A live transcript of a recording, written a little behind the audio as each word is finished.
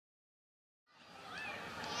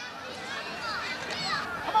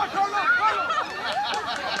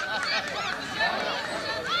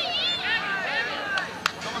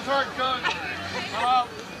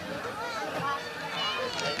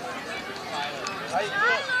Hi,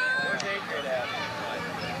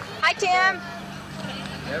 Tim.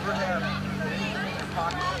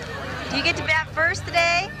 Do you get to bat first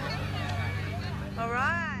today? All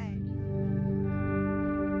right.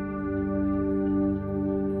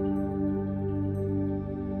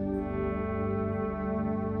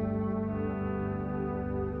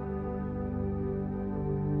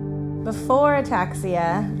 Before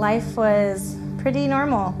ataxia, life was pretty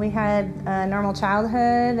normal. We had a normal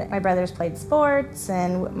childhood. My brothers played sports,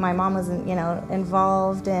 and my mom was,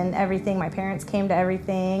 involved in everything. My parents came to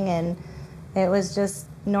everything, and it was just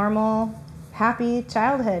normal, happy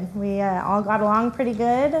childhood. We all got along pretty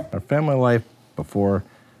good. Our family life before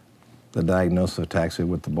the diagnosis of ataxia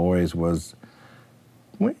with the boys was,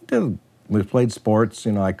 we played sports.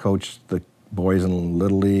 I coached the boys in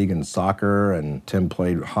Little League and soccer, and Tim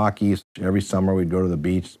played hockey. Every summer we'd go to the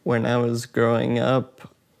beach. When I was growing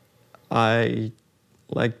up, I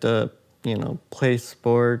liked to, play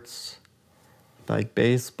sports like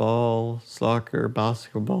baseball, soccer,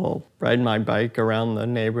 basketball, ride my bike around the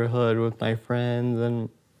neighborhood with my friends and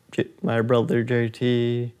my brother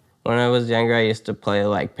JT. When I was younger, I used to play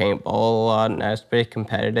like paintball a lot, and I was pretty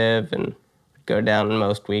competitive and go down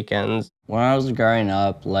most weekends. When I was growing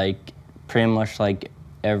up, pretty much like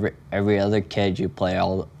every other kid, you play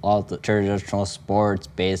all the traditional sports,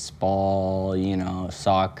 baseball,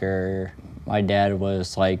 soccer. My dad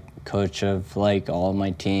was coach of all of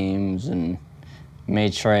my teams and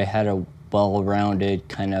made sure I had a well-rounded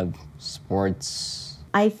kind of sports.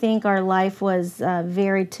 I think our life was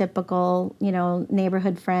very typical,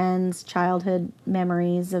 neighborhood friends, childhood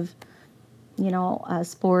memories of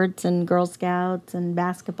sports and Girl Scouts and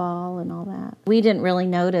basketball and all that. We didn't really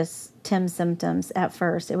notice Tim's symptoms at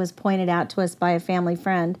first. It was pointed out to us by a family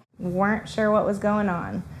friend. We weren't sure what was going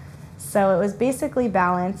on. So it was basically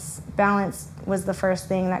balance. Balance was the first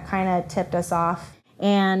thing that kind of tipped us off.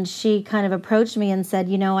 And she kind of approached me and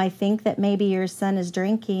said, I think that maybe your son is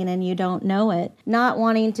drinking and you don't know it. Not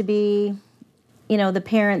wanting to be, the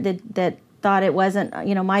parent that thought it wasn't,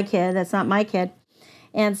 my kid. That's not my kid.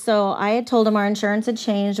 And so I had told him our insurance had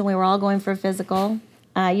changed and we were all going for a physical.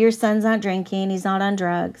 Your son's not drinking, he's not on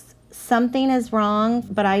drugs. Something is wrong,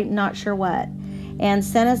 but I'm not sure what. And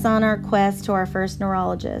sent us on our quest to our first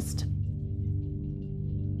neurologist.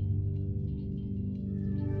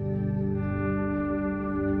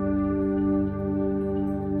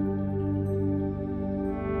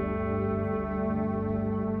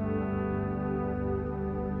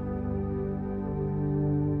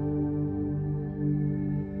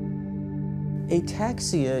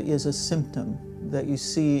 Ataxia is a symptom that you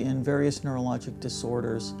see in various neurologic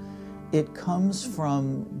disorders. It comes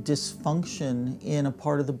from dysfunction in a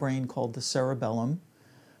part of the brain called the cerebellum,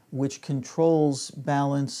 which controls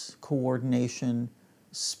balance, coordination,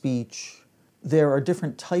 speech. There are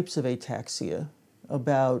different types of ataxia.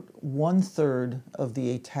 About 1/3 of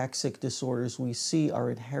the ataxic disorders we see are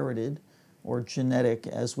inherited or genetic,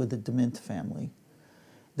 as with the DeMint family.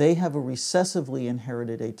 They have a recessively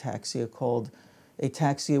inherited ataxia called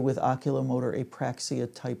ataxia with oculomotor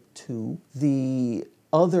apraxia type 2. The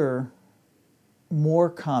other more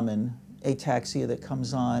common ataxia that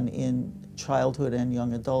comes on in childhood and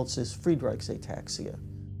young adults is Friedreich's ataxia.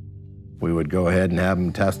 We would go ahead and have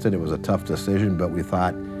them tested. It was a tough decision, but we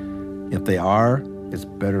thought if they are, it's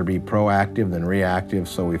better to be proactive than reactive,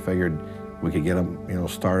 so we figured we could get them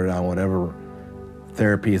started on whatever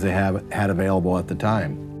therapies they had available at the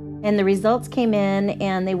time. And the results came in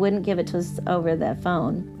and they wouldn't give it to us over the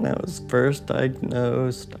phone. When I was first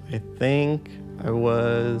diagnosed, I think I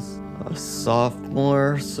was a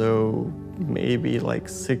sophomore, so maybe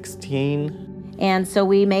 16. And so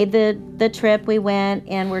we made the trip, we went,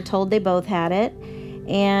 and we're told they both had it.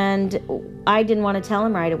 And I didn't want to tell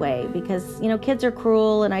them right away because, kids are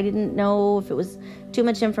cruel and I didn't know if it was too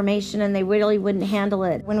much information and they really wouldn't handle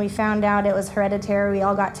it. When we found out it was hereditary, we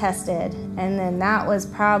all got tested. And then that was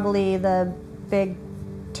probably the big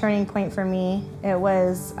turning point for me. It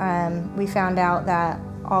was, we found out that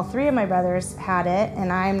all 3 of my brothers had it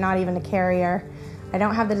and I'm not even a carrier. I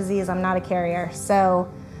don't have the disease, I'm not a carrier. So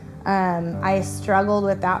I struggled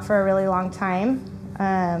with that for a really long time.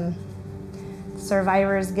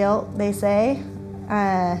 Survivor's guilt, they say.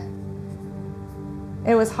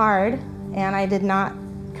 It was hard, and I did not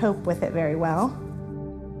cope with it very well.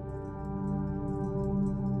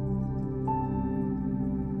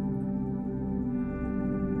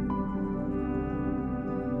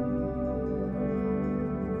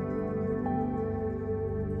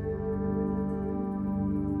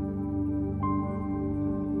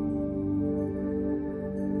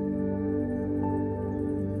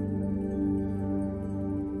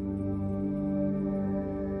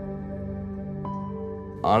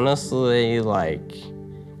 Honestly, like,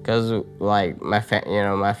 because like my family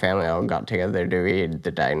all got together to read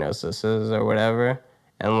the diagnoses or whatever,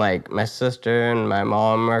 and like my sister and my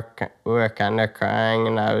mom were kind of crying,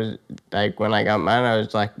 and I was like, when I got mine, I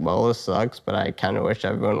was like, well, this sucks, but I kind of wish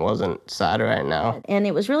everyone wasn't sad right now. And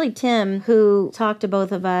it was really Tim who talked to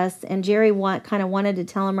both of us, and Jerry kind of wanted to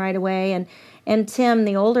tell him right away, and Tim,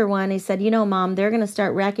 the older one, he said, you know, Mom, they're going to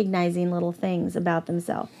start recognizing little things about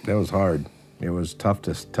themselves. That was hard. It was tough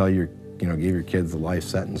to tell give your kids a life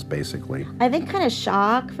sentence, basically. I think kind of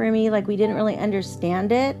shock for me, like we didn't really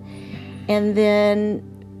understand it. And then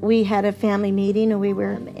we had a family meeting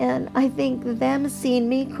and I think them seeing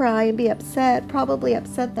me cry and be upset probably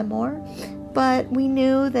upset them more. But we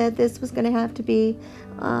knew that this was going to have to be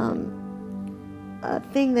a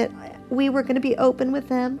thing that we were going to be open with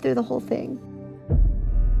them through the whole thing.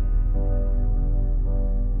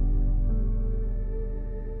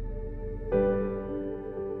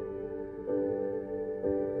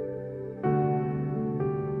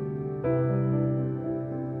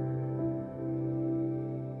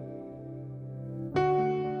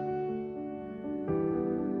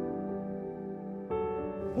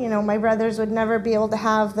 You know, my brothers would never be able to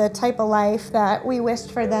have the type of life that we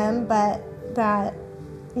wished for them, but that,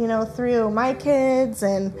 you know, through my kids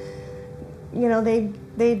and, you know,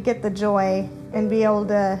 they'd get the joy and be able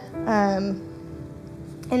to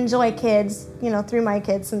enjoy kids, you know, through my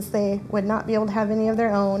kids, since they would not be able to have any of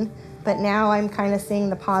their own. But now I'm kind of seeing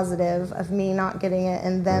the positive of me not getting it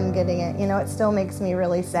and them getting it. You know, it still makes me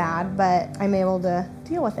really sad, but I'm able to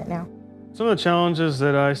deal with it now. Some of the challenges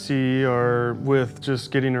that I see are with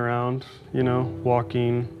just getting around, you know,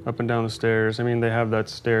 walking up and down the stairs. I mean, they have that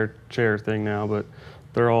stair chair thing now, but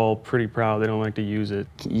they're all pretty proud. They don't like to use it.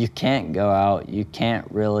 You can't go out. You can't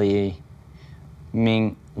really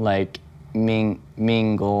mingle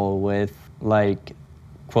with, like,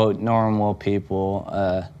 quote, normal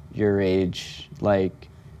people your age. Like,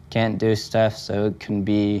 can't do stuff, so it can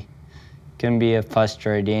be a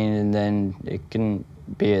frustrating, and then it can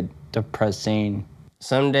be a depressing.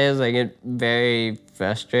 Some days I get very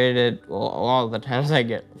frustrated. Well, a lot of the times I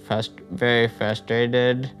get very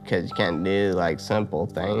frustrated because you can't do like simple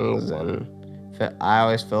things, and I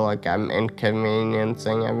always feel like I'm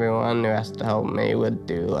inconveniencing everyone who has to help me with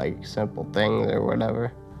do like simple things or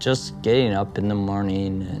whatever. Just getting up in the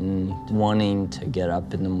morning and wanting to get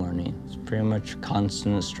up in the morning. It's pretty much a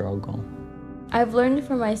constant struggle. I've learned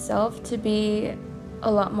for myself to be a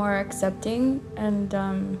lot more accepting and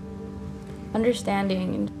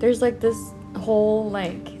understanding. There's like this whole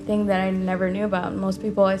like thing that I never knew about. Most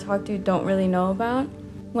people I talk to don't really know about.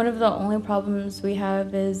 One of the only problems we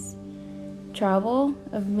have is travel,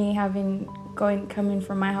 of me coming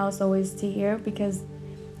from my house always to here because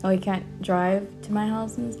we can't drive to my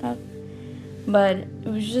house and stuff. But it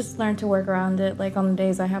was just learn to work around it. Like on the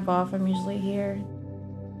days I have off, I'm usually here.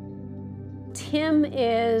 Tim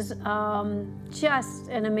is just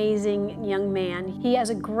an amazing young man. He has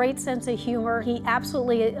a great sense of humor. He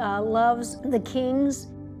absolutely loves the Kings.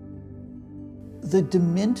 The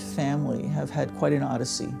DeMint family have had quite an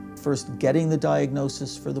odyssey. First, getting the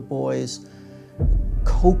diagnosis for the boys,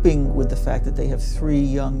 coping with the fact that they have 3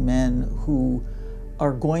 young men who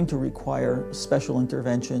are going to require special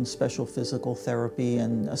intervention, special physical therapy,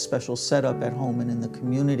 and a special setup at home and in the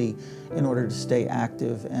community in order to stay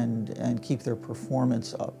active and keep their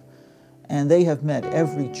performance up. And they have met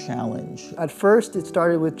every challenge. At first, it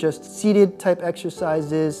started with just seated type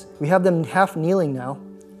exercises. We have them half kneeling now,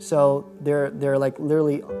 so they're like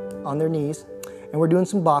literally on their knees, and we're doing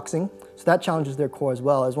some boxing. So that challenges their core as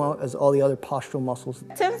well as all the other postural muscles.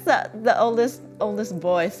 Tim's the oldest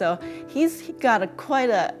boy, so he's got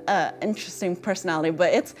quite a interesting personality,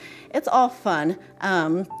 but it's all fun.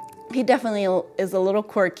 He definitely is a little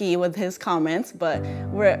quirky with his comments, but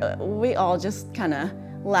we all just kind of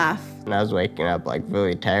laugh. And I was waking up like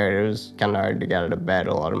really tired. It was kind of hard to get out of bed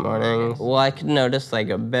a lot of mornings. Well, I could notice like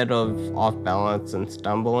a bit of off balance and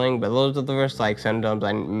stumbling, but those are the first like symptoms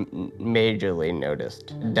I majorly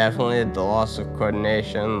noticed. Definitely the loss of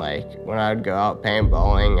coordination. Like when I would go out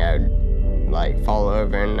paintballing, I would like fall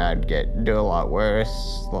over and I'd do a lot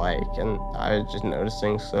worse. And I was just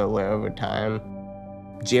noticing slowly over time.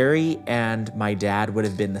 Jerry and my dad would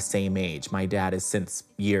have been the same age. My dad is since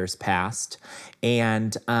years past.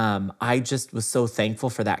 And I just was so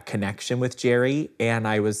thankful for that connection with Jerry. And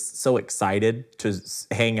I was so excited to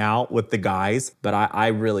hang out with the guys. But I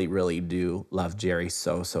really, really do love Jerry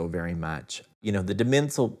so, so very much. You know, the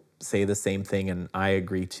DeMints will say the same thing, and I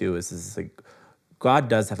agree too, is like, God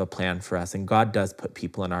does have a plan for us, and God does put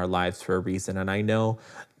people in our lives for a reason. And I know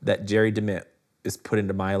that Jerry DeMint is put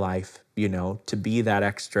into my life, you know, to be that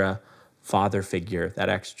extra father figure, that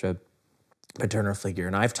extra paternal figure.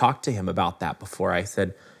 And I've talked to him about that before. I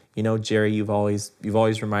said, you know, Jerry, you've always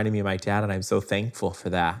reminded me of my dad, and I'm so thankful for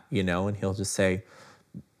that, you know. And he'll just say,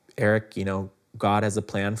 Eric, you know, God has a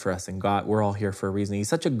plan for us, and God, we're all here for a reason. He's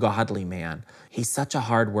such a godly man. He's such a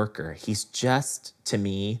hard worker. He's just, to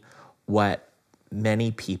me, what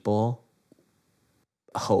many people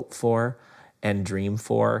hope for and dream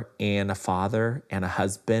for in a father and a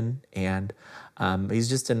husband. And I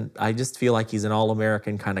just feel like he's an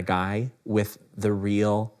all-American kind of guy with the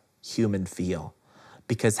real human feel.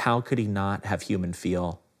 Because how could he not have human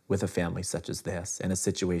feel with a family such as this, in a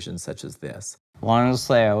situation such as this?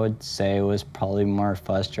 Honestly, I would say it was probably more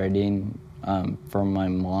frustrating for my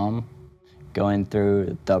mom, going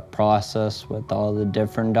through the process with all the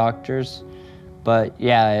different doctors. But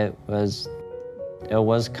yeah, it was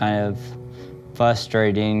kind of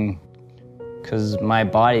frustrating because my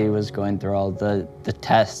body was going through all the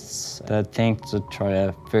tests, the things to try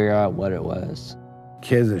to figure out what it was.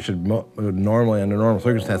 Kids that would normally, under normal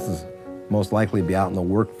circumstances, most likely be out in the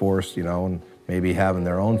workforce, you know, and maybe having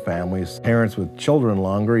their own families. Parents with children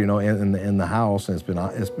longer, you know, in the house, and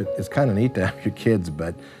it's kind of neat to have your kids,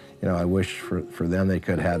 but, you know, I wish for them they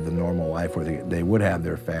could have the normal life where they would have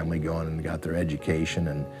their family going and got their education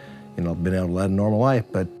and, you know, been able to lead a normal life.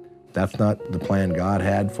 But that's not the plan God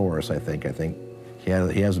had for us, I think. I think He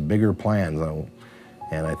has a bigger plan, though,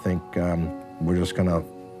 and I think we're just going to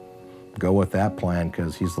go with that plan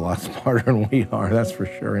because He's a lot smarter than we are, that's for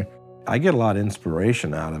sure. I get a lot of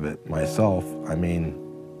inspiration out of it myself. I mean,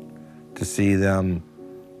 to see them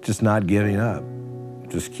just not giving up,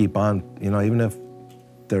 just keep on, you know, even if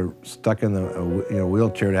they're stuck in the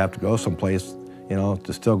wheelchair to have to go someplace, you know,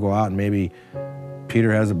 to still go out. And maybe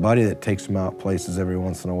Peter has a buddy that takes him out places every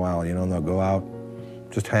once in a while, you know, and they'll go out,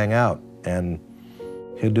 just hang out, and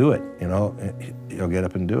he'll do it, you know, he'll get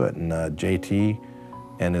up and do it. And JT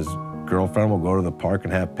and his girlfriend will go to the park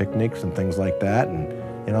and have picnics and things like that. And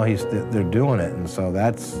you know, they're doing it, and so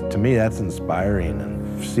to me, that's inspiring,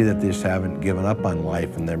 and see that they just haven't given up on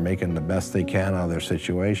life, and they're making the best they can out of their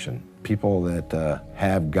situation. People that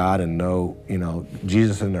have God and know, you know,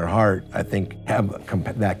 Jesus in their heart, I think have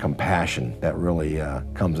that compassion that really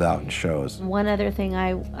comes out and shows. One other thing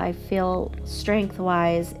I feel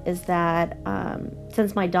strength-wise is that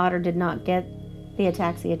since my daughter did not get the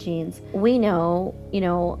ataxia genes, we know, you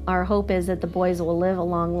know, our hope is that the boys will live a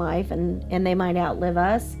long life and they might outlive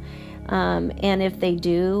us. And if they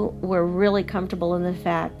do, we're really comfortable in the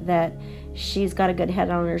fact that she's got a good head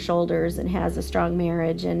on her shoulders and has a strong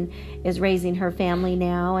marriage and is raising her family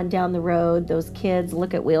now, and down the road, those kids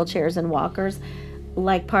look at wheelchairs and walkers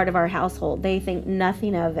like part of our household. They think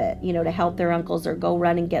nothing of it, you know, to help their uncles or go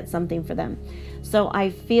run and get something for them. So I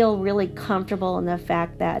feel really comfortable in the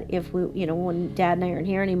fact that if we, you know, when Dad and I aren't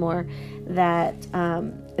here anymore, that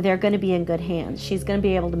they're going to be in good hands. She's going to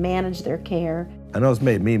be able to manage their care. I know it's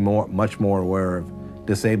made me much more aware of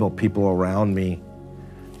disabled people around me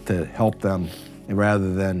to help them,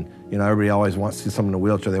 rather than, you know, everybody always wants to see someone in a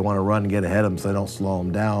wheelchair. They want to run and get ahead of them so they don't slow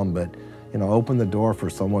them down. But, you know, open the door for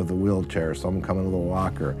someone with a wheelchair, someone coming with a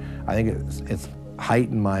walker. I think it's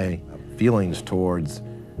heightened my feelings towards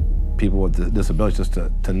people with disabilities, just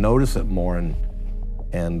to notice it more and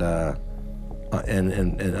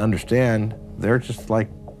understand they're just like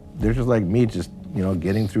me, just, you know,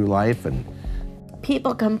 getting through life. And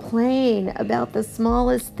people complain about the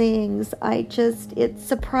smallest things. It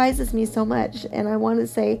surprises me so much. And I want to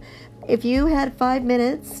say, if you had 5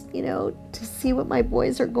 minutes, you know, to see what my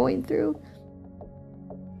boys are going through.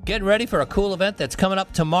 Getting ready for a cool event that's coming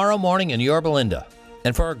up tomorrow morning in Yorba Linda.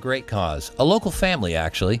 And for a great cause, a local family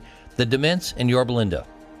actually, the DeMints in Yorba Linda,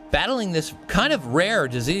 battling this kind of rare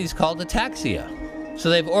disease called ataxia. So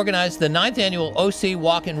they've organized the 9th annual OC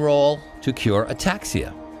Walk and Roll to cure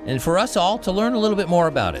ataxia, and for us all to learn a little bit more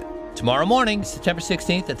about it. Tomorrow morning, September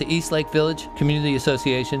 16th at the East Lake Village Community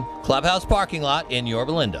Association Clubhouse parking lot in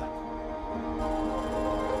Yorba Linda.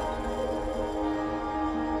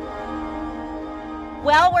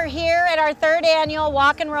 Well, we're here at our 3rd annual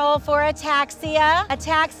Walk and Roll for Ataxia.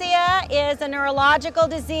 Ataxia is a neurological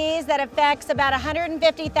disease that affects about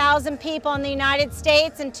 150,000 people in the United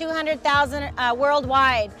States and 200,000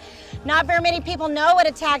 worldwide. Not very many people know what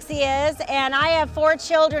ataxia is, and I have 4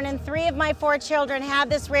 children, and 3 of my 4 children have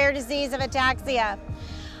this rare disease of ataxia.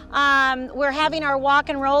 We're having our Walk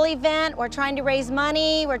and Roll event. We're trying to raise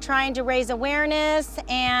money, we're trying to raise awareness,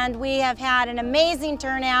 and we have had an amazing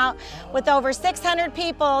turnout with over 600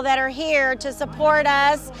 people that are here to support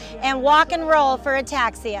us and walk and roll for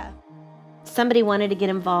ataxia. Somebody wanted to get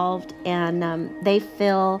involved, and they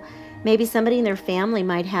feel maybe somebody in their family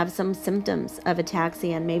might have some symptoms of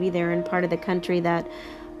ataxia, and maybe they're in part of the country that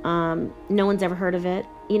no one's ever heard of it.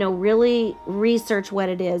 You know, really research what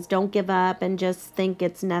it is. Don't give up and just think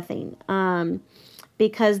it's nothing.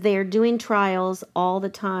 Because they're doing trials all the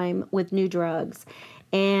time with new drugs.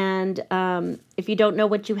 And if you don't know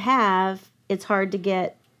what you have, it's hard to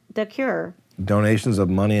get the cure. Donations of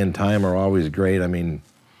money and time are always great. I mean,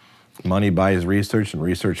 money buys research and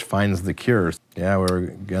research finds the cures. Yeah, we're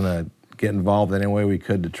gonna get involved any way we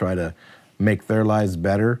could to try to make their lives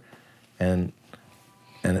better and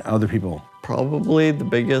other people. Probably the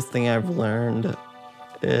biggest thing I've learned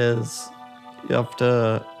is you have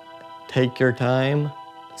to take your time,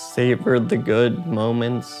 savor the good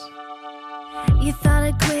moments. You thought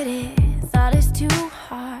I'd quit it, thought it's too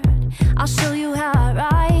hard. I'll show you how I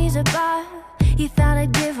rise above. You thought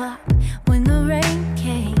I'd give up when the rain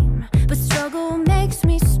came.